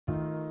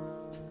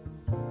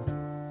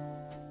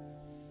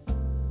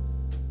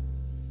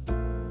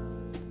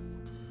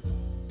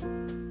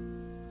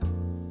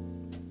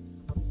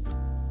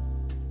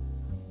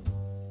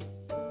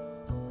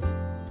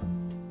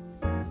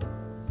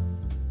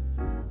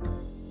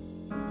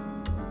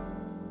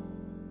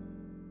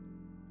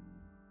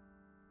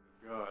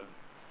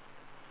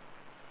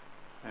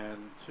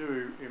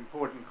two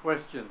important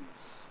questions.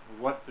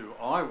 What do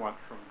I want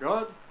from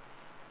God?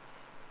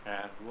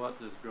 And what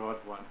does God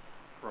want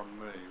from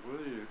me?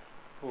 Will you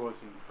pause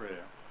in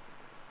prayer?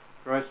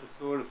 Gracious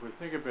Lord, as we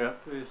think about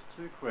these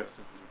two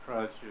questions, we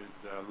pray that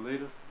you'd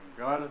lead us and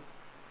guide us,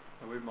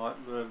 and we might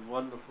learn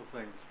wonderful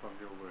things from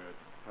your word.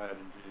 Pray it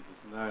in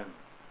Jesus' name.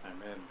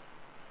 Amen.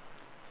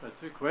 So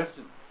two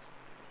questions.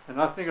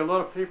 And I think a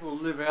lot of people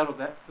live out of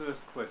that first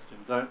question,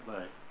 don't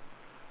they?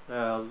 They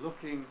are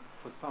looking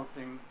for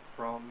something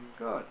from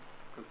God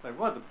because they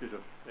want a bit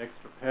of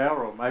extra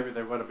power, or maybe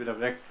they want a bit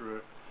of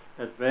extra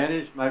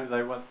advantage, maybe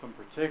they want some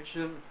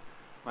protection,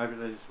 maybe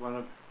they just want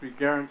to be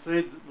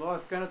guaranteed that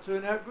life's going to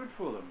turn out good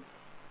for them.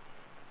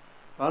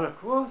 But of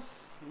course,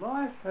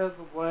 life has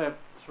a way of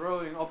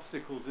throwing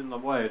obstacles in the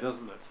way,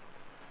 doesn't it?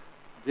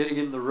 Getting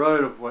in the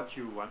road of what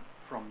you want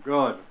from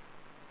God.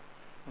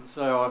 And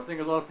so I think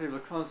a lot of people are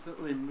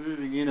constantly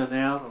moving in and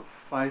out of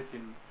faith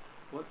in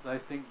what they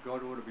think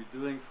God ought to be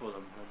doing for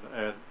them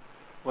and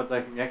what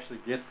they can actually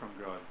get from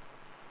God.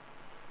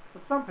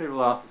 But some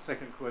people ask the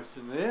second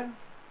question there,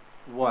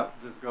 what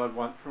does God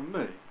want from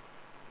me?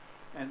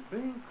 And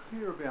being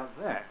clear about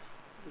that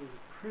is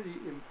pretty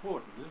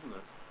important, isn't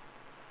it?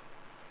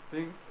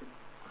 Being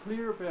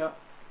clear about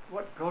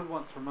what God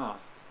wants from us,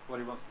 what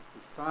he wants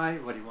us to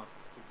say, what he wants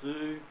us to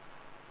do.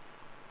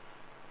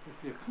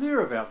 If you're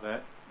clear about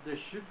that, there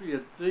should be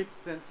a deep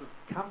sense of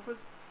comfort,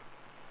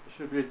 there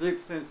should be a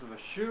deep sense of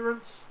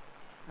assurance,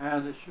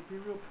 and there should be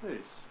real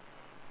peace.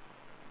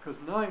 Because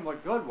knowing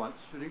what God wants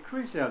should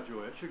increase our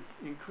joy, it should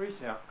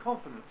increase our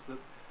confidence that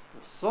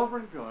the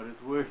sovereign God is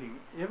working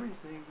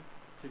everything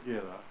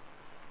together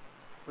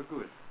for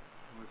good.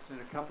 And we've seen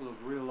a couple of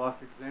real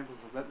life examples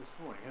of that this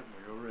morning, haven't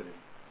we, already?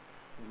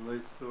 In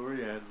Lee's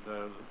story and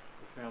the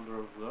founder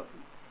of the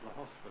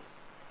hospice.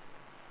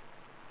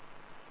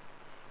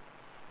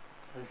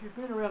 If you've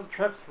been around the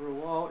traps for a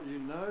while, you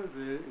know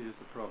there is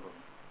a problem.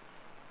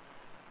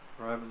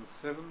 Romans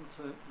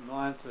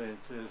 7:19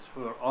 says,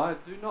 "For I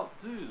do not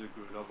do the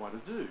good I want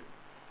to do,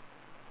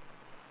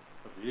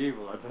 but the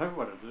evil I don't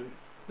want to do,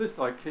 this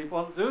I keep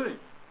on doing."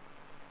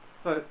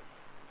 So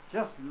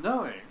just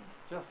knowing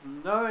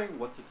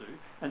what to do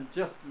and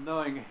just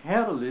knowing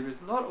how to live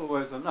is not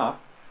always enough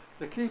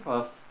to keep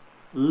us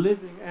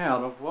living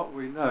out of what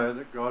we know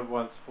that God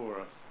wants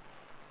for us.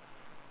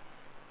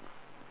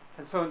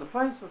 And so in the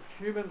face of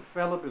human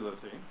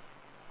fallibility,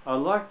 I'd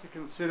like to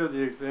consider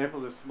the example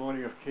this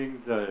morning of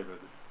King David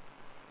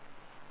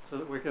so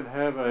that we can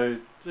have a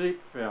deep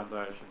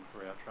foundation for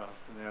our trust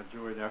and our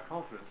joy and our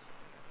confidence.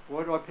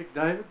 Why do I pick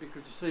David?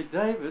 Because you see,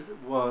 David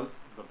was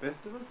the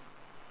best of us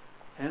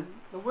and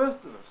the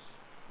worst of us,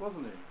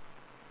 wasn't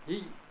he?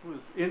 He was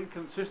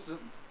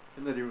inconsistent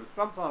in that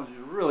sometimes he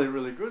was really,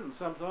 really good and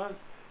sometimes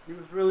he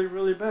was really,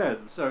 really bad.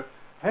 And so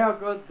how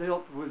God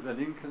dealt with an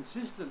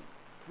inconsistent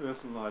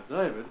person like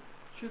David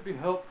should be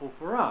helpful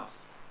for us,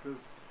 because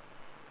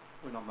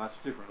we're not much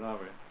different, are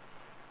we?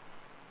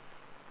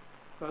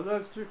 So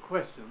those two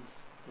questions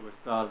that we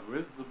started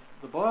with,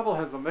 the Bible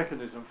has a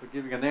mechanism for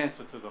giving an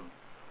answer to them.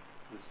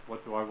 This,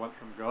 what do I want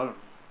from God, and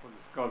what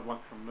does God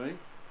want from me?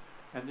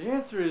 And the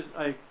answer is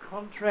a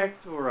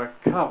contract or a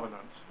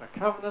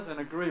covenant and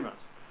agreement.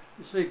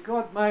 You see,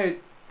 God made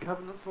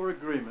covenants or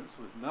agreements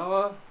with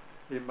Noah,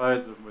 he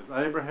made them with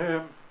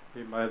Abraham,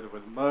 he made them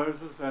with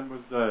Moses and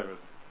with David.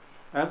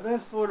 And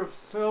they're sort of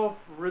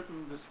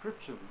self-written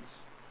descriptions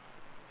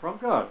from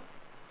God.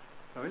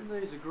 So in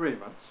these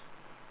agreements,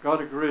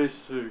 God agrees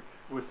to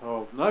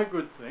withhold no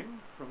good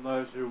thing from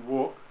those who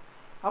walk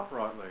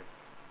uprightly,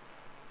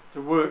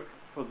 to work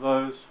for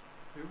those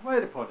who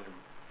wait upon him,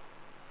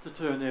 to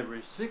turn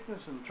every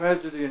sickness and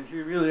tragedy and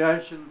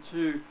humiliation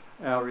to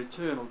our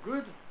eternal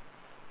good.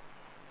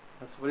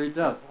 That's what he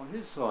does on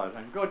his side.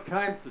 And God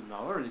came to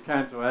Noah and he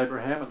came to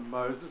Abraham and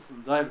Moses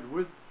and David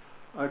with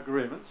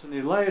agreements, and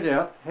he laid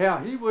out how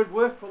he would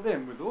work for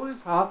them with all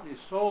his heart and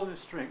his soul and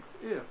his strength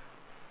if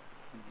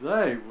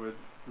they would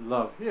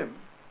love him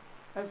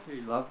as he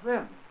loved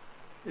them,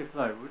 if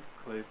they would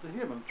cleave to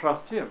him and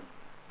trust him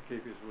to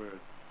keep his word.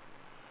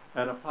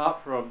 And apart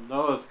from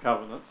Noah's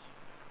covenant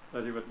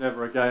that he would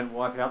never again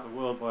wipe out the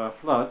world by a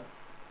flood,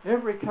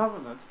 every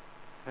covenant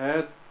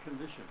had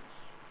conditions.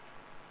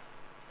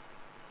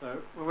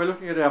 So when we're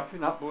looking at our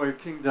pin-up boy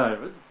King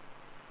David,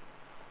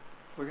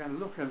 we're going to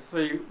look and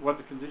see what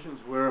the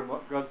conditions were and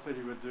what God said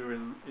he would do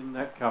in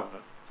that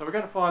covenant. So we're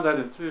going to find that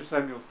in 2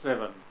 Samuel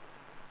 7,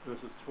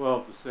 verses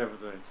 12 to 17.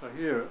 So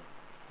here's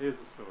the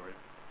story.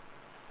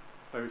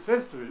 So he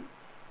says to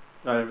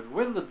David,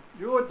 when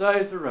your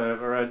days are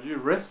over and you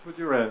rest with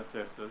your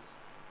ancestors,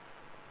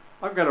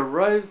 I'm going to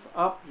raise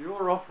up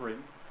your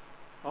offspring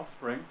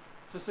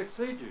to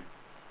succeed you,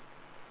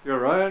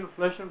 your own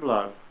flesh and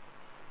blood,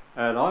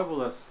 and I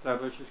will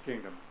establish his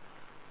kingdom.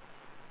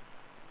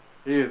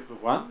 He is the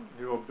one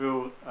who will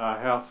build a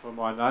house for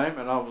my name,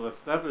 and I will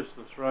establish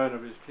the throne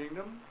of his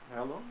kingdom.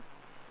 How long?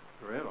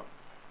 Forever.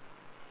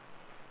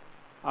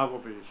 I will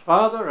be his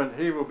father,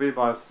 and he will be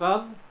my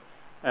son,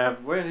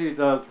 and when he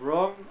does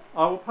wrong,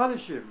 I will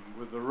punish him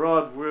with the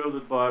rod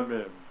wielded by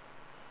men.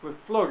 with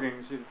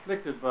floggings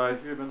inflicted by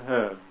human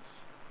hands.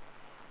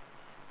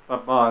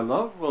 But my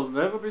love will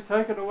never be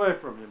taken away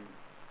from him,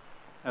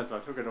 as I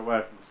took it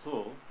away from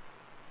Saul,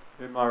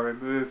 whom I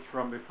removed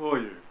from before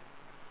you.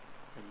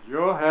 And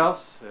your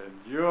house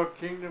and your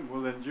kingdom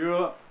will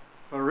endure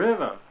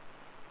forever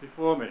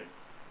before me.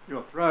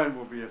 Your throne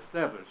will be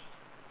established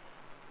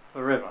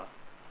forever.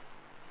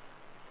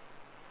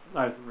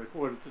 Nathan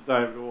reported to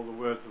David all the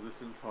words of this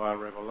entire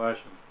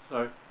revelation.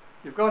 So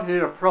you've got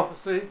here a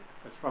prophecy.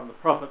 It's from the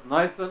prophet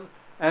Nathan,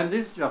 and it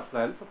is just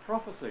that. It's a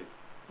prophecy.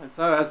 And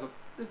so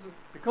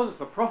because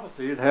it's a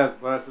prophecy, it has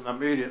both an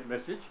immediate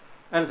message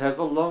and it has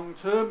a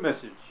long-term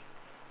message.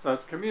 So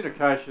it's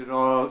communication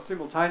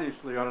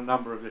simultaneously on a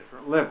number of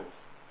different levels.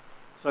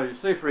 So you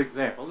see, for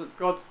example, it's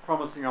God's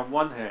promising on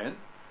one hand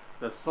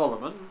that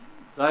Solomon,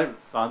 David's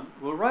son,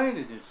 will reign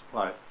in his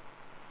place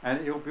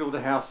and he'll build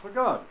a house for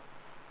God.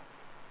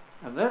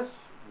 And that's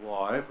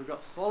why, if we've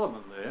got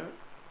Solomon there,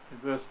 in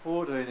verse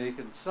 14 he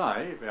can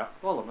say about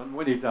Solomon,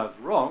 when he does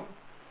wrong,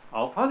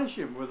 I'll punish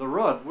him with a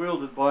rod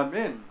wielded by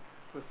men,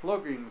 with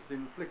floggings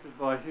inflicted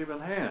by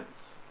human hands.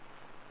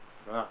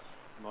 But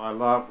my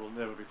love will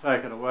never be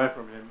taken away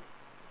from him,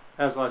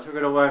 as I took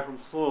it away from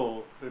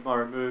Saul, whom I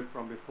removed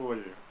from before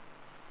you.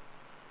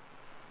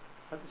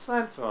 At the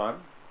same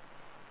time,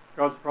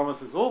 God's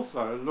promise is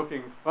also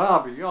looking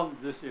far beyond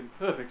this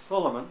imperfect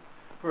Solomon,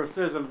 for it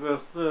says in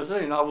verse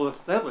 13, I will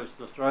establish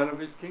the throne of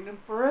his kingdom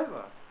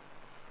forever.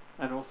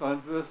 And also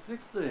in verse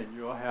 16,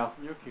 your house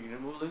and your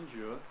kingdom will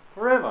endure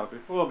forever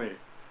before me.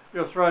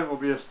 Your throne will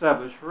be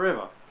established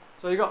forever.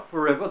 So you got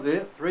forever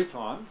there 3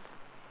 times.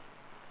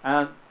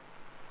 And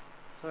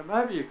so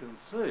maybe you can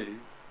see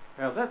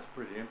how that's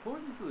pretty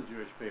important for the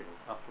Jewish people.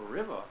 A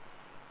forever.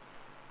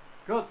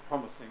 God's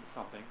promising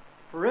something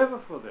forever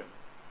for them,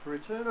 for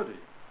eternity.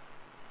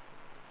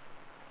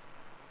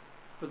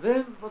 But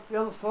then, what's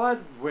the other side?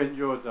 When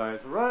your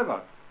days are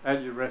over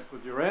and you rest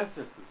with your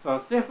ancestors. So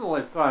it's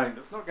definitely saying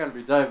that it's not going to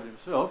be David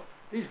himself,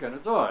 he's going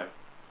to die.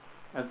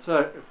 And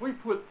so if we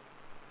put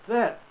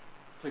that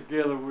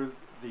together with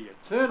the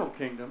eternal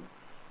kingdom,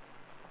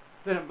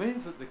 then it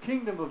means that the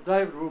kingdom of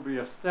David will be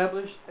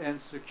established and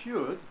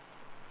secured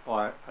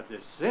by a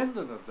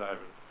descendant of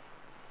David.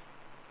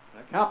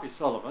 Now, it can't be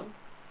Solomon,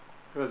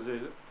 because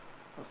he's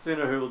a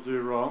sinner who will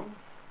do wrong.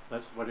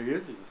 That's what he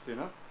is, he's a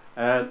sinner,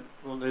 and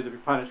will need to be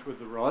punished with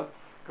the rod,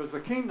 because the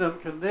kingdom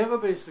can never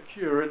be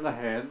secure in the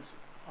hands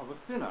of a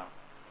sinner.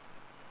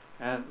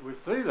 And we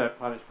see that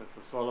punishment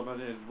for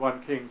Solomon in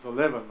 1 Kings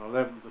 11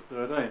 to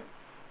 13.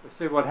 We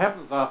see what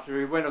happens after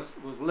he was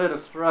led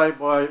astray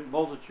by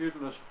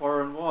multitudinous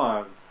foreign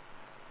wives.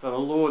 So the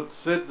Lord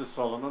said to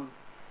Solomon,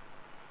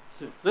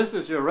 since this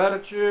is your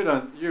attitude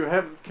and you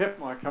haven't kept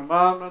my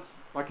commandments,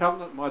 my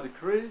covenant, my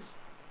decrees,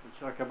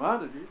 which I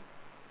commanded you,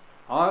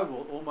 I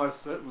will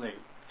almost certainly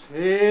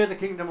tear the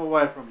kingdom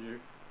away from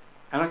you,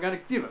 and I'm going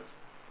to give it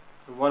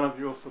to one of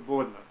your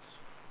subordinates.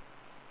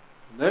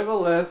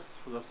 Nevertheless,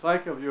 for the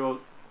sake of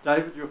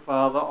David your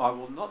father, I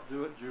will not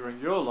do it during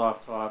your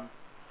lifetime.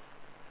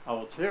 I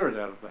will tear it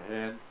out of the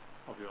hand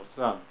of your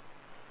son.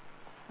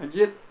 And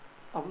yet,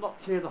 I will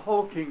not tear the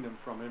whole kingdom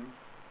from him,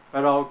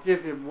 but I will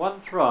give him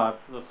 1 tribe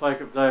for the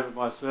sake of David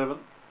my servant,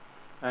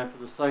 and for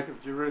the sake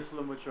of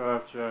Jerusalem which I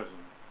have chosen.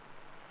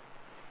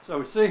 So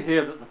we see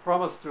here that the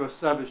promise to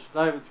establish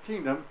David's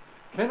kingdom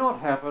cannot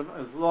happen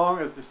as long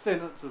as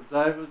descendants of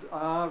David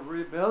are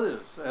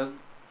rebellious and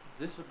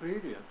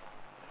disobedient.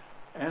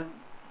 And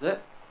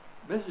that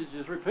message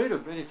is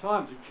repeated many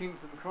times in Kings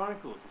and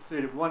Chronicles. You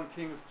see it in 1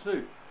 Kings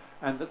 2.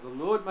 And that the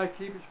Lord may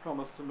keep his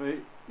promise to me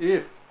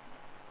if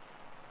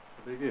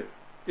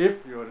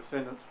your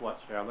descendants watch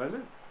how they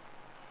live,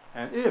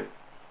 and if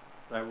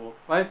they walk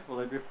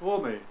faithfully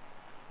before me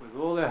with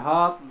all their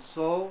heart and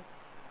soul.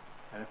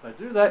 And if they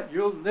do that,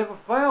 you'll never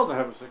fail to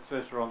have a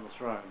successor on the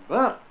throne.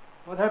 But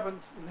what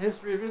happens in the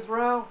history of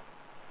Israel?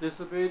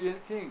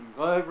 Disobedient kings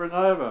over and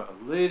over,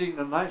 leading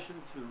the nation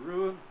to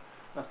ruin,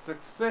 a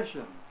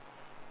succession.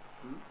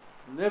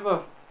 And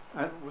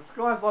with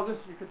guys like this,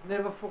 you could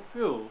never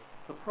fulfill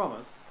the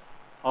promise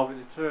of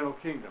an eternal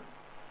kingdom.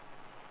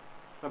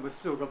 But we've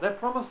still got that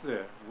promise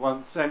there.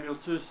 1 Samuel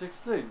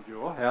 2:16,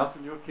 your house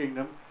and your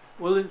kingdom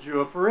will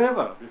endure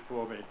forever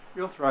before me.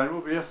 Your throne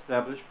will be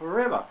established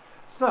forever.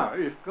 So,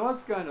 if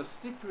God's going to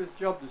stick to his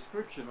job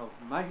description of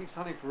making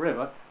something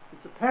forever,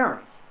 it's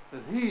apparent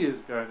that he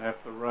is going to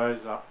have to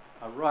raise up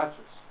a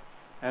righteous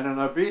and an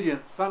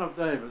obedient son of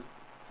David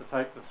to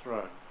take the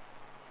throne.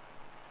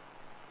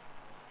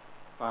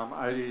 Psalm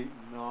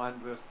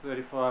 89 verse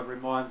 35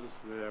 reminds us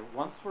there,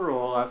 once for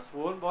all I've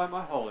sworn by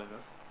my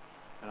holiness,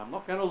 and I'm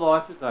not going to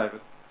lie to David,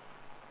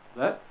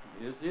 that,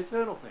 here's the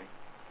eternal thing,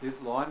 his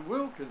line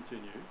will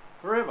continue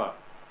forever,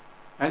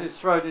 and his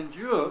throne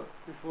endure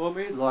before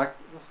me like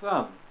the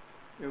sun.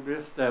 It will be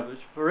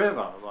established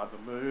forever, like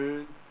the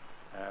moon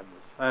and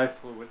the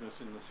faithful witness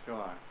in the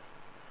sky.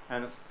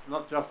 And it's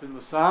not just in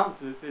the Psalms,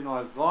 it's in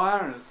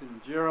Isaiah, and it's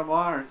in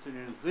Jeremiah, and it's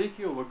in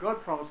Ezekiel, where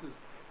God promises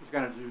he's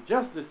going to do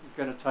justice. He's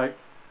going to take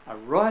a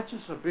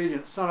righteous,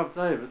 obedient son of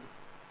David.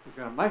 He's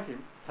going to make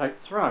him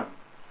take the throne.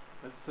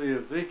 Let's see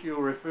Ezekiel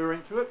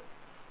referring to it.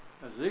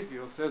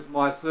 Ezekiel says,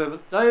 my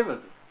servant David,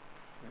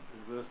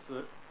 in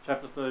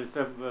chapter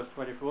 37, verse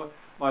 24,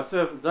 my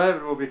servant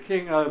David will be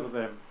king over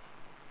them,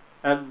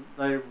 and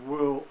they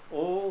will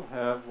all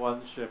have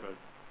one shepherd,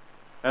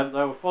 and they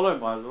will follow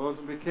my laws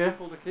and be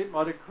careful to keep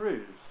my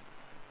decrees.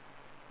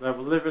 They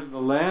will live in the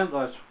land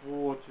I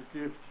swore to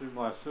give to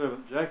my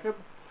servant Jacob,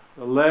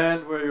 the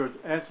land where your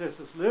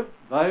ancestors lived.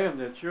 They and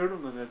their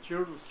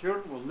children's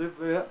children will live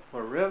there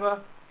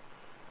forever,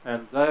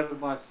 and David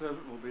my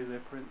servant will be their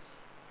prince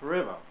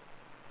forever.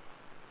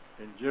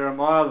 In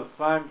Jeremiah, the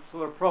same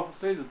sort of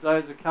prophecy, the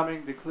days are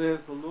coming,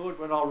 declares the Lord,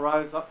 when I'll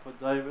raise up for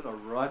David a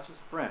righteous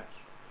branch,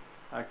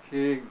 a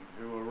king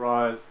who will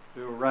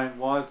reign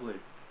wisely,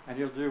 and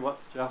he'll do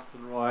what's just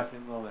and right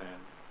in the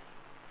land.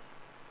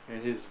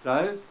 In his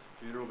days,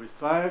 Judah will be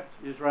saved,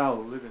 Israel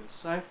will live in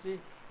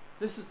safety.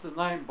 This is the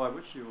name by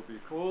which he will be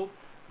called,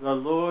 the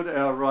Lord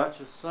our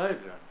righteous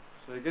Saviour.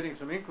 So you're getting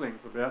some inklings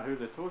about who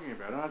they're talking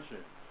about, aren't you?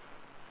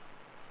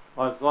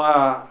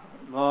 Isaiah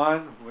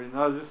 9, we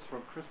know this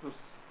from Christmas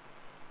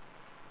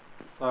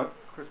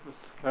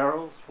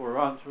carols, for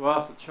unto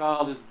us a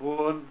child is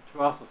born,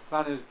 to us a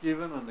son is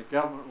given, and the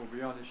government will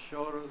be on his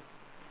shoulders.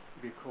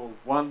 He'll be called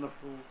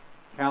Wonderful,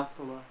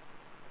 Counselor,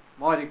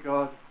 Mighty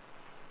God,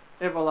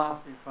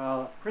 Everlasting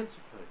Father, Prince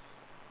of Peace.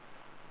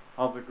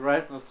 Of the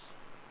greatness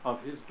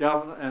of his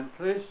government and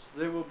peace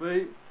there will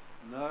be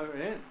no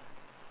end.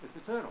 It's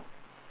eternal.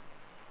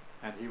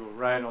 And he will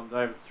reign on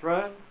David's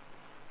throne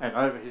and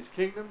over his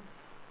kingdom,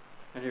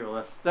 and he will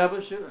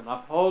establish it and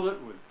uphold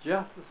it with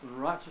justice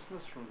and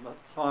righteousness from that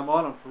time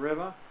on and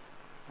forever,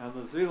 and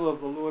the zeal of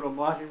the Lord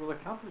Almighty will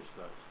accomplish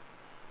those.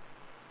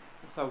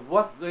 And so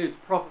what these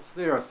prophets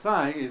there are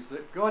saying is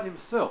that God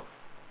himself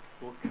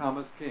will come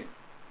as king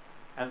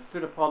and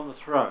sit upon the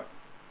throne.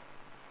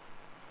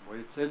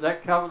 We said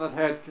that covenant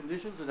had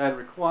conditions, it had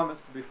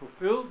requirements to be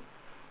fulfilled,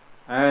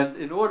 and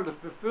in order to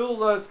fulfill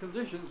those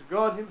conditions,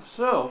 God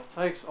himself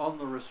takes on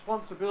the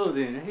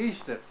responsibility, and he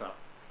steps up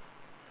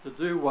to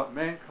do what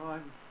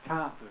mankind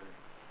can't do,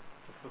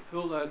 to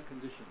fulfill those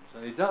conditions.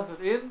 And he does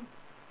it in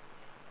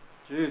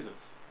Jesus.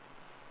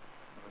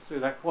 And we see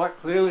that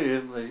quite clearly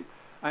in the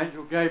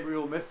angel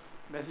Gabriel message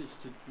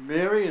to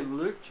Mary in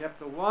Luke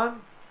chapter 1. It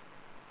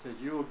says,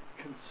 you will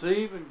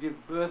conceive and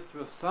give birth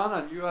to a son,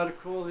 and you are to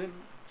call him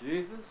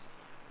Jesus,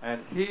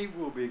 and he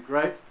will be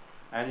great,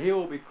 and he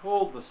will be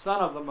called the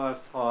Son of the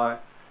Most High,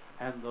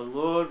 and the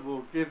Lord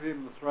will give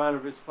him the throne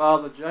of his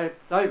father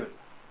David.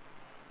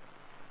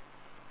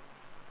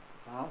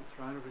 The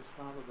throne of his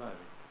father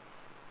David.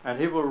 And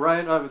he will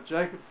reign over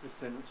Jacob's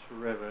descendants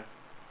forever.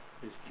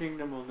 His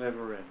kingdom will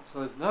never end. So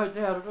there's no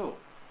doubt at all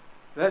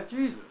that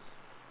Jesus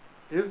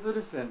is the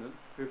descendant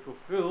who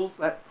fulfills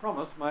that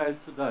promise made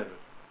to David.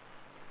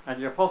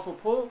 And the Apostle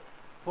Paul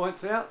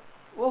points out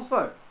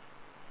also,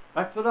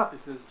 backs it up, he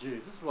says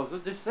Jesus was a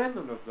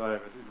descendant of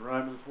David in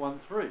Romans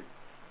 1:3. It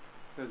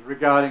says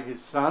regarding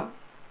his son,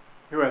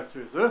 who as to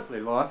his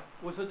earthly life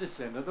was a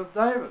descendant of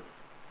David.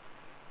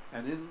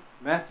 And in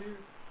Matthew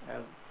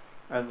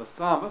and the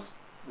psalmist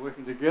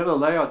working together,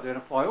 they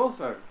identify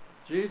also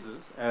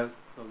Jesus as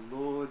the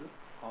Lord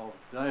of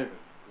David,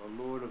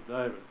 the Lord of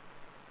David.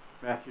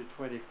 Matthew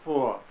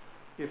 24.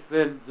 If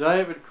then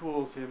David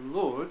calls him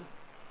Lord,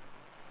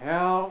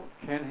 how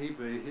can he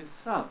be his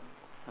son?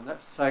 And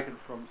that's taken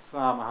from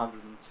Psalm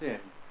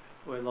 110,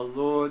 where the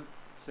Lord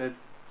said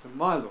to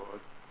my Lord,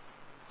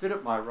 sit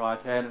at my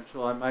right hand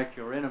until I make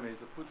your enemies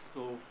a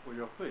footstool for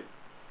your feet.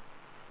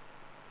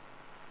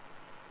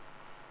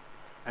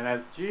 And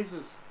as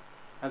Jesus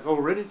has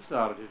already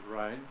started his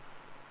reign,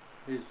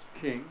 he's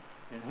king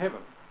in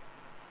heaven.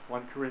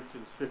 1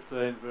 Corinthians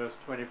 15 verse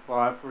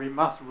 25, for he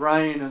must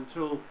reign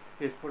until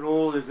he's put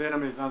all his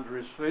enemies under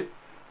his feet.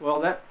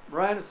 Well, that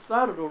reign has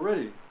started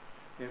already.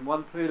 In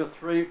 1 Peter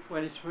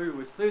 3:22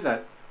 we see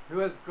that. Who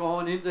has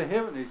gone into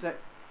heaven? He's at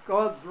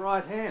God's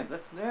right hand.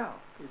 That's now.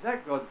 He's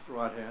at God's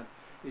right hand.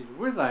 He's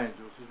with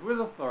angels. He's with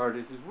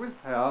authorities. He's with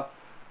power.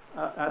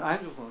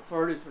 Angels and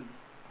authorities and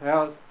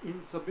powers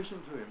in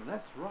submission to him. And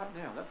that's right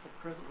now. That's the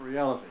present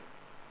reality.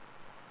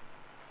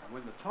 And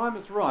when the time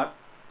is right,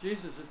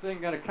 Jesus is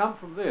then going to come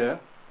from there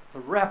to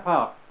wrap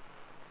up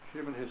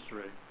human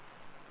history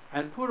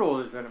and put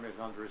all his enemies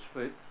under his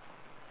feet,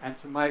 and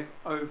to make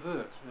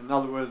overt, in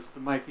other words, to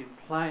make in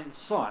plain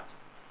sight,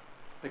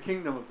 the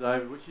kingdom of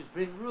David, which has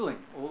been ruling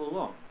all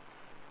along.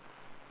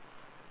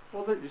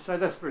 Well, you say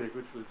that's pretty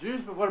good for the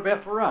Jews, but what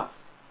about for us?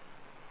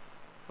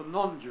 For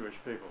non-Jewish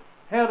people?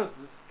 How does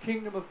this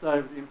kingdom of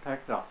David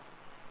impact us?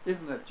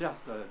 Isn't it just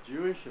a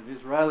Jewish and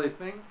Israeli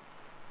thing?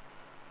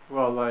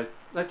 Well,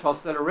 they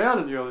tossed that around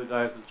in the early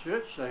days of the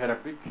church. They had a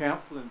big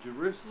council in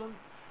Jerusalem,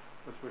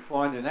 which we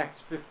find in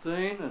Acts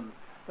 15, and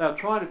they were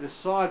trying to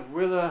decide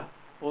whether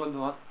or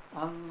not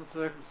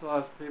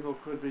uncircumcised people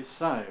could be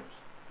saved.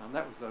 And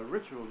that was a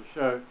ritual to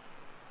show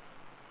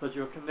that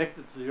you're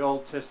connected to the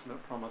Old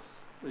Testament promise,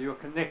 that you're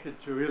connected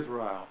to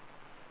Israel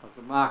as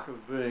a mark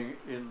of being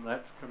in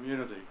that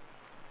community.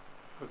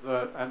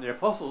 And the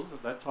apostles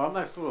at that time,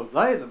 they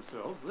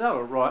themselves, they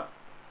were right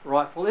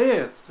rightful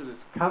heirs to this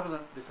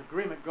covenant, this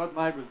agreement God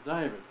made with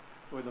David,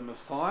 where the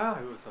Messiah,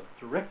 who was a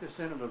direct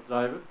descendant of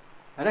David,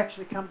 had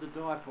actually come to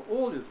die for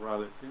all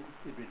Israel's sins.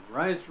 He'd been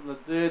raised from the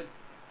dead,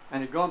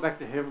 and he'd gone back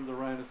to heaven to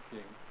reign as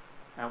king.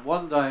 And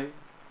one day,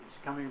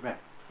 he's coming back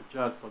to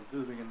judge the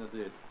living and the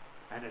dead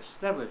and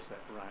establish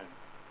that reign.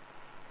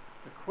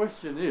 The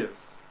question is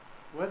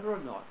whether or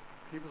not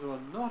people who are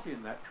not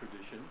in that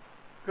tradition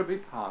could be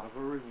part of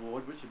a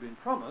reward which had been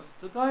promised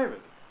to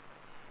David.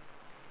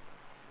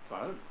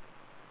 So,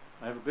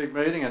 they have a big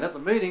meeting, and at the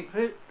meeting,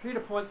 Peter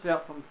points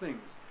out some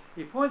things.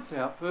 He points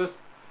out first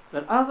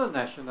that other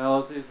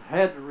nationalities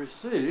had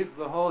received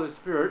the Holy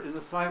Spirit in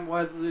the same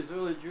way that these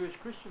early Jewish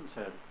Christians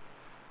had.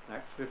 In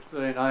Acts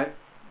 15:8,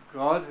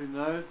 God, who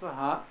knows the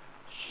heart,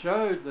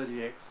 showed that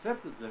he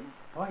accepted them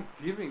by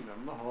giving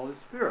them the Holy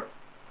Spirit,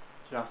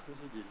 just as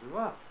he did to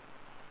us.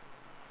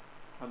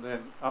 And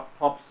then up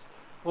pops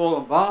Paul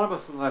and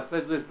Barnabas, and they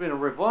said there's been a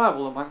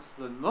revival amongst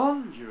the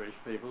non-Jewish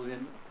people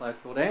in a place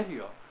called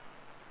Antioch.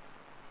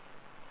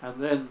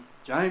 And then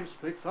James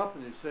speaks up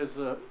and he says,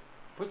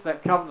 puts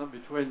that covenant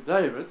between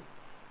David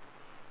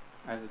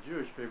and the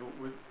Jewish people,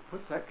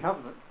 puts that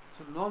covenant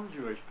to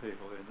non-Jewish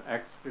people in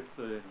Acts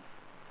 15.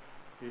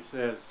 He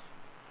says,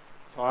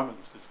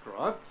 Simon's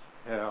described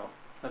how,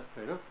 that's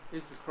Peter,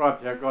 he's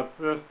described how God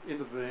first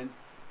intervened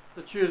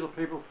to choose a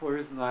people for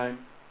his name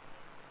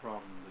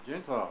from the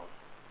Gentiles.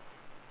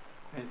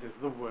 And he says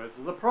the words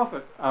of the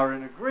prophet are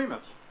in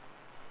agreement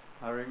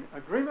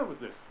with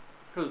this.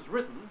 Because it's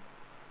written,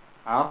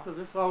 after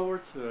this I will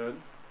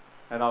return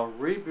and I'll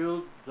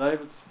rebuild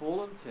David's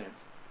fallen tent,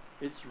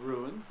 its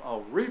ruins,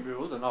 I'll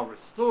rebuild and I'll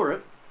restore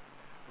it,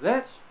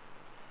 that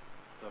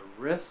the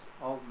rest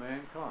of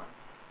mankind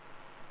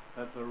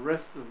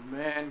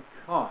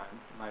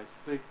may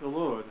seek the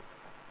Lord,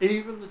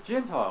 even the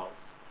Gentiles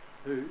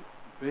who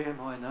bear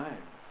my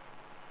name.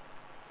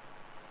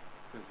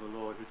 Is the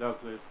Lord who does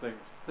these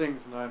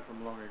things known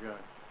from long ago.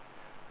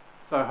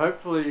 So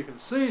hopefully you can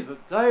see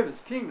that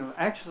David's kingdom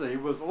actually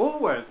was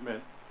always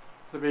meant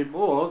to be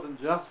more than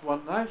just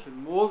one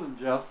nation, more than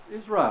just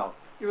Israel.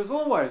 It was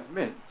always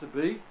meant to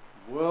be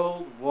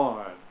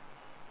worldwide.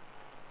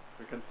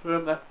 We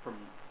confirm that from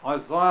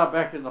Isaiah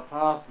back in the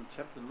past in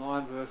chapter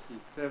 9 verse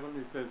 7.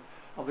 He says,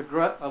 of the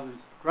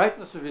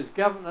greatness of his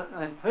government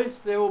and peace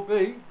there will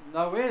be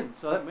no end.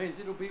 So that means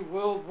it'll be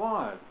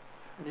worldwide.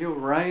 And he'll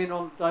reign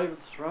on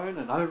David's throne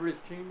and over his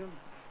kingdom.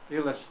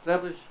 He'll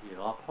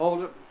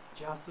uphold it with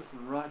justice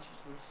and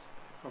righteousness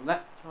from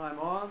that time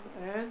on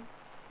and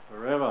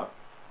forever.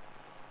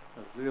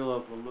 The zeal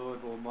of the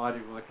Lord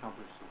Almighty will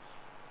accomplish this.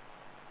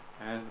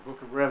 And in the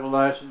book of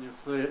Revelation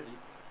you'll see it,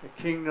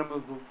 the kingdom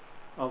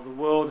of the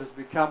world has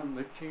become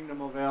the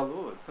kingdom of our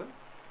Lord. So,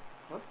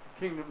 what?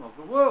 The kingdom of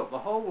the world. The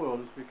whole world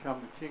has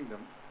become the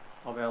kingdom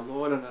of our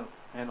Lord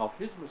and of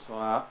his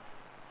Messiah,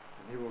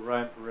 and he will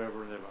reign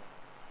forever and ever.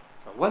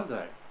 So one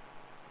day,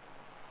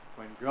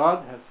 when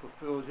God has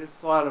fulfilled his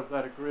side of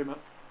that agreement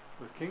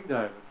with King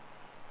David,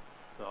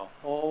 the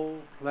whole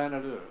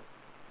planet Earth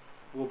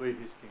will be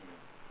his kingdom.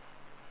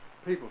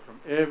 People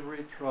from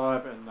every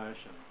tribe and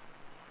nation.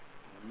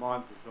 He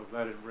reminds us of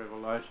that in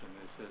Revelation.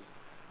 He says,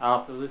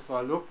 after this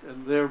I looked,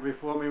 and there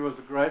before me was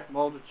a great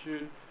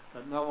multitude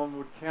that no one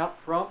would count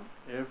from,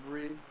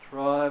 every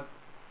tribe,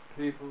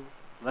 people,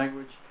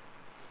 language,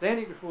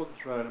 standing before the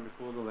throne and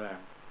before the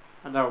Lamb.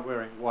 And they were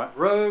wearing white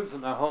robes,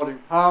 and they were holding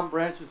palm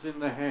branches in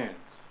their hands.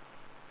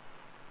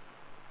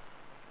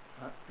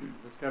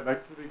 Let's go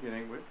back to the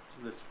beginning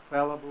to this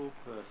fallible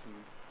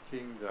person,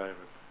 King David.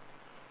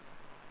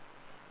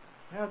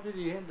 How did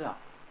he end up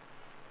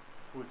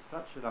with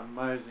such an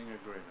amazing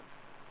agreement?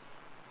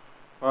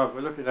 Well, if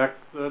we look at Acts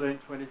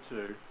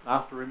 13:22,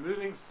 after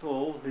removing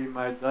Saul, he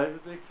made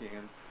David their king,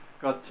 and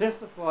God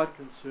testified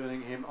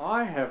concerning him,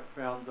 I have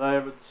found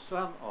David,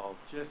 son of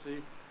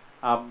Jesse,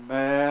 a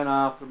man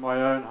after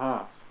my own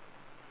heart.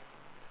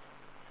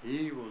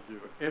 He will do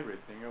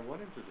everything I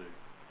want him to do.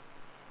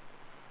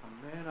 A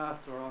man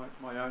after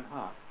my own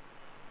heart.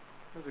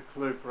 There's a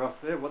clue for us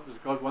there. What does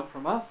God want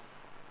from us?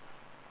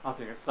 I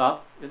think it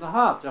starts in the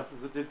heart, just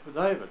as it did for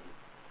David.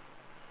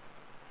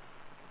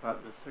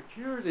 But the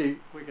security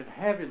we can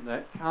have in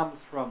that comes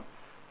from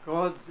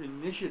God's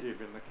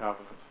initiative in the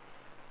covenant,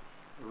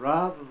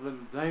 rather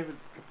than David's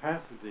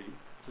capacity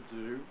to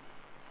do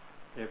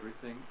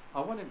everything I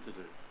want him to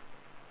do.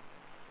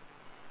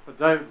 But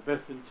David's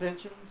best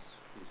intentions,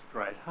 his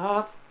great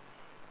heart,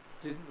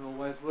 didn't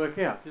always work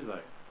out, did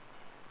they?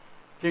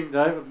 King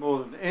David, more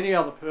than any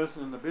other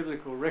person in the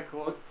biblical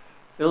record,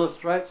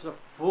 illustrates a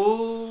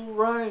full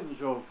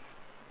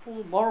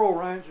moral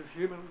range of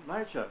human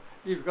nature.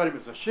 You've got him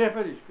as a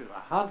shepherd, he's got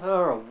a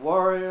hunter, a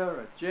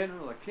warrior, a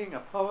general, a king, a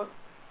poet,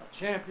 a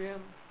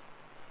champion,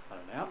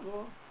 an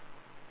outlaw,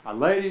 a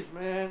ladies'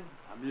 man,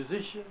 a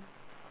musician,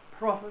 a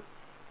prophet,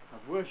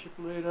 a worship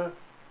leader,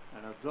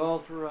 an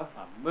adulterer,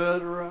 a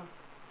murderer,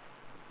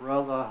 a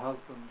brother,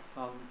 husband,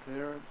 son,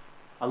 parent,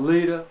 a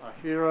leader, a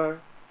hero,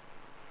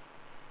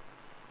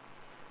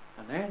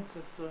 an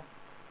ancestor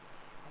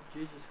of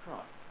Jesus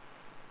Christ,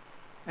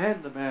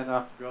 and a man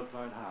after God's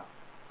own heart.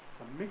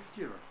 It's a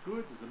mixture of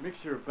good, there's a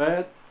mixture of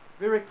bad,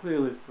 very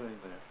clearly seen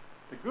there.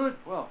 The good,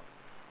 well,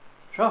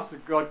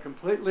 trusted God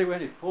completely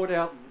when he went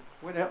out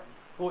and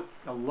fought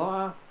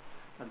Goliath,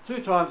 and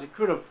 2 times he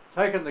could have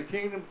taken the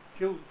kingdom,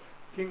 killed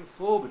King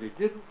Saul, but he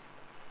didn't.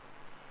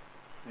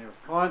 And he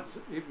was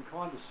even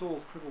kind to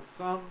Saul's crippled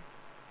son.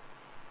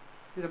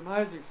 He did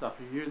amazing stuff.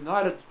 He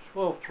united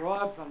 12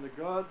 tribes under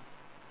God.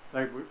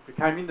 They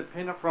became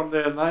independent from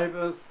their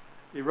neighbours.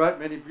 He wrote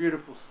many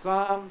beautiful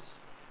psalms.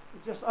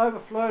 It just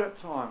overflowed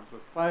at times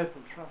with faith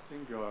and trust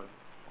in God.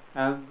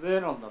 And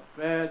then on the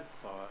bad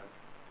side,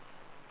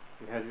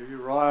 he had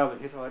Uriah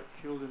the Hittite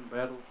killed in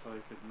battle so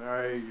he could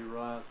marry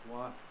Uriah's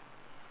wife.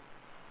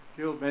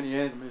 Killed many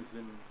enemies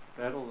in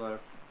battle, though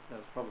that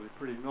was probably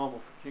pretty normal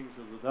for kings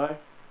of the day.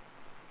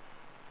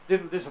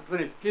 Didn't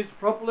discipline his kids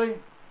properly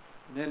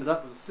and ended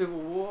up with a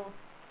civil war.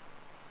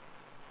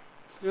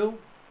 Still,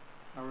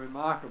 a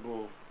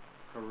remarkable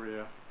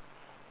career.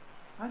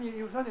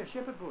 He was only a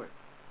shepherd boy.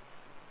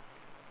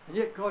 And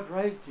yet God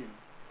raised him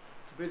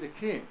to be the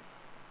king.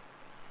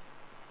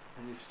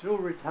 And he still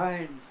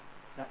retained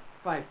that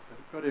faith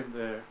that got him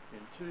there.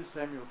 In 2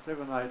 Samuel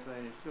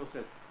 7:18 he still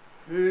said,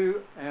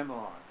 "Who am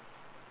I?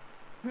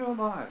 Who am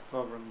I,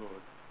 sovereign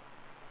Lord?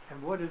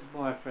 And what is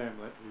my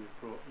family that you've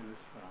brought me this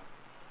far?"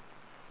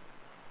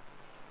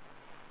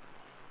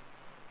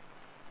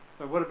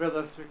 So what about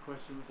those 2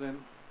 questions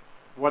then?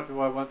 What do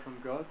I want from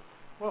God?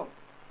 Well,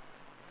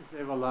 is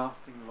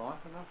everlasting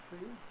life enough for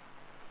you?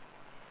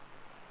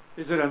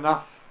 Is it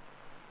enough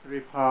to be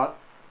part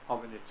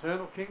of an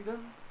eternal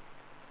kingdom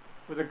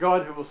with a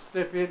God who will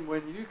step in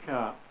when you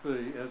can't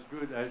be as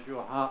good as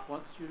your heart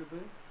wants you to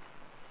be?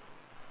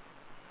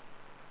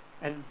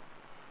 And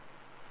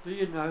do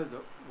you know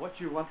that what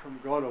you want from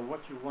God or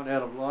what you want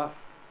out of life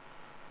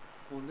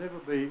will never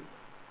be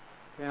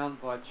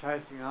found by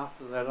chasing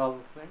after that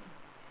other thing?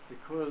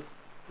 Because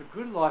the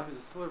good life is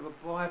a sort of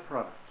a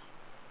byproduct.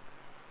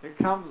 It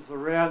comes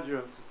around you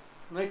and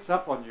sneaks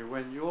up on you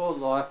when your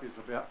life is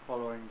about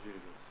following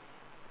Jesus.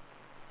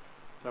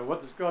 So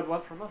what does God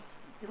want from us?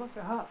 He wants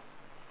our hearts.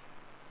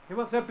 He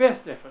wants our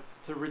best efforts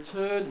to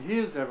return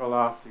his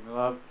everlasting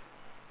love.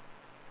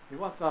 He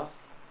wants us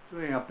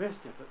doing our best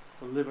efforts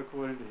to live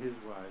according to his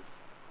ways.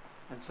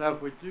 And so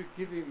if we do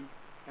give him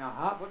our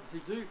heart, what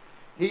does he do?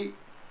 He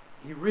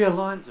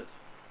realigns it.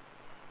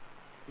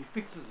 He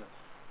fixes it.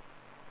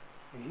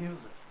 He heals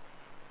it.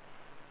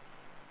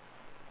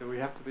 Do we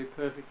have to be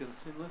perfect and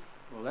sinless?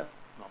 Well, that's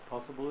not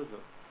possible, is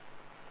it?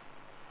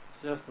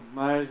 It's just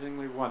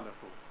amazingly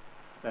wonderful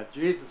that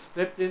Jesus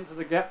stepped into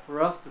the gap for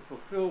us to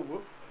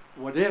fulfill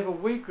whatever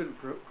we couldn't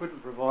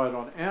provide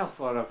on our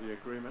side of the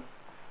agreement,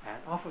 and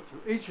offer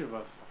to each of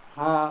us a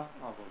part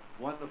of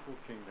a wonderful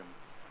kingdom.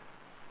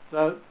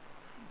 So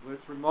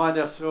let's remind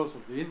ourselves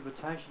of the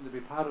invitation to be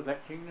part of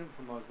that kingdom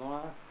from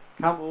Isaiah.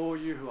 Come all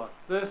you who are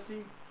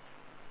thirsty,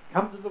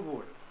 come to the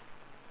waters.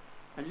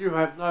 And you who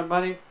have no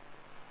money,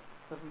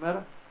 doesn't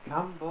matter,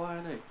 come buy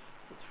and eat.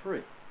 It's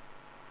free.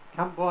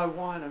 Come buy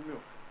wine and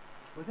milk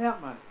without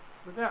money,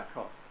 without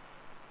cost.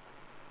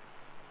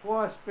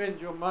 Why spend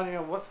your money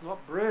on what's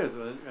not bread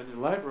and your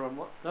labour on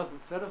what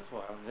doesn't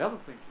satisfy, on the other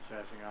things you're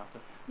chasing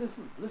after?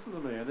 Listen to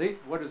me and eat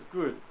what is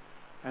good,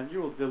 and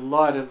you will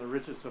delight in the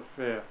riches of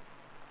fare.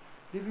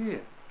 Give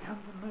ear, come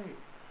to me,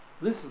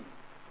 listen,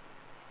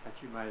 that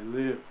you may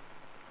live,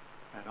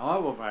 and I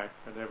will make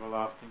an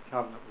everlasting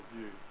covenant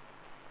with you.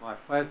 My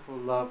faithful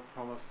love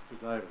promised to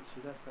David.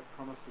 See, that's that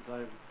promise to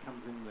David that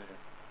comes in there.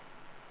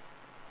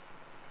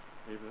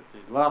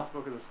 The last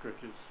book of the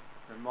Scriptures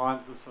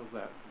reminds us of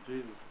that.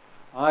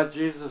 I,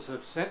 Jesus,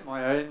 have sent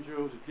my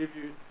angel to give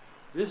you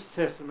this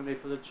testimony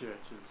for the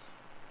churches.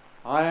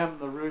 I am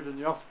the root and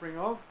the offspring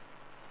of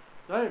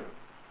David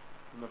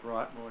from the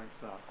bright morning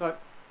star. So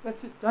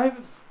that's it.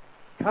 David's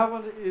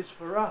covenant is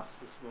for us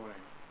this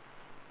morning,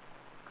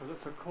 because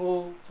it's a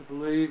call to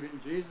believe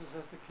in Jesus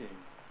as the King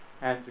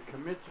and to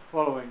commit to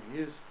following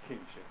his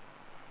kingship,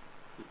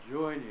 to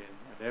join in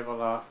an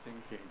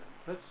everlasting kingdom.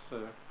 Let's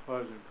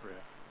close in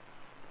prayer.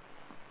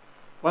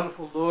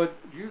 Wonderful Lord,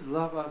 you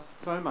love us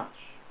so much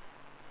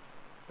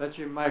that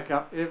you make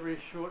up every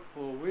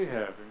shortfall we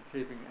have in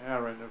keeping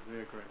our end of the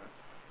agreement.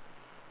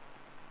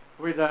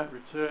 We don't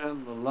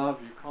return the love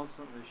you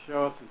constantly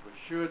show us as we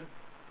should,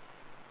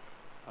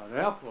 but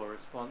our poor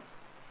response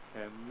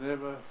can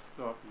never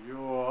stop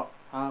your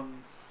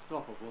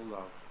unstoppable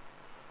love.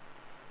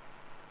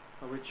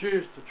 So we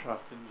choose to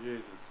trust in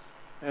Jesus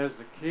as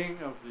the King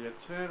of the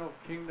eternal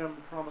kingdom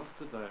promised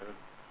to David.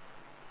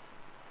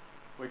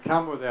 We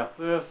come with our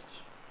thirst,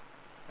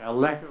 our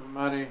lack of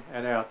money,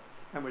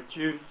 and we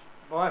choose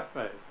by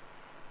faith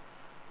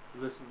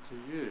to listen to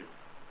you,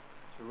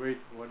 to eat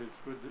what is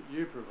good that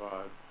you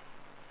provide,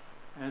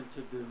 and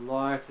to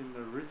delight in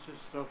the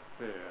richest of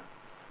fare,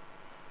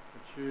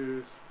 to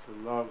choose to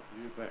love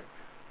you back,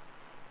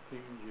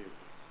 King Jesus.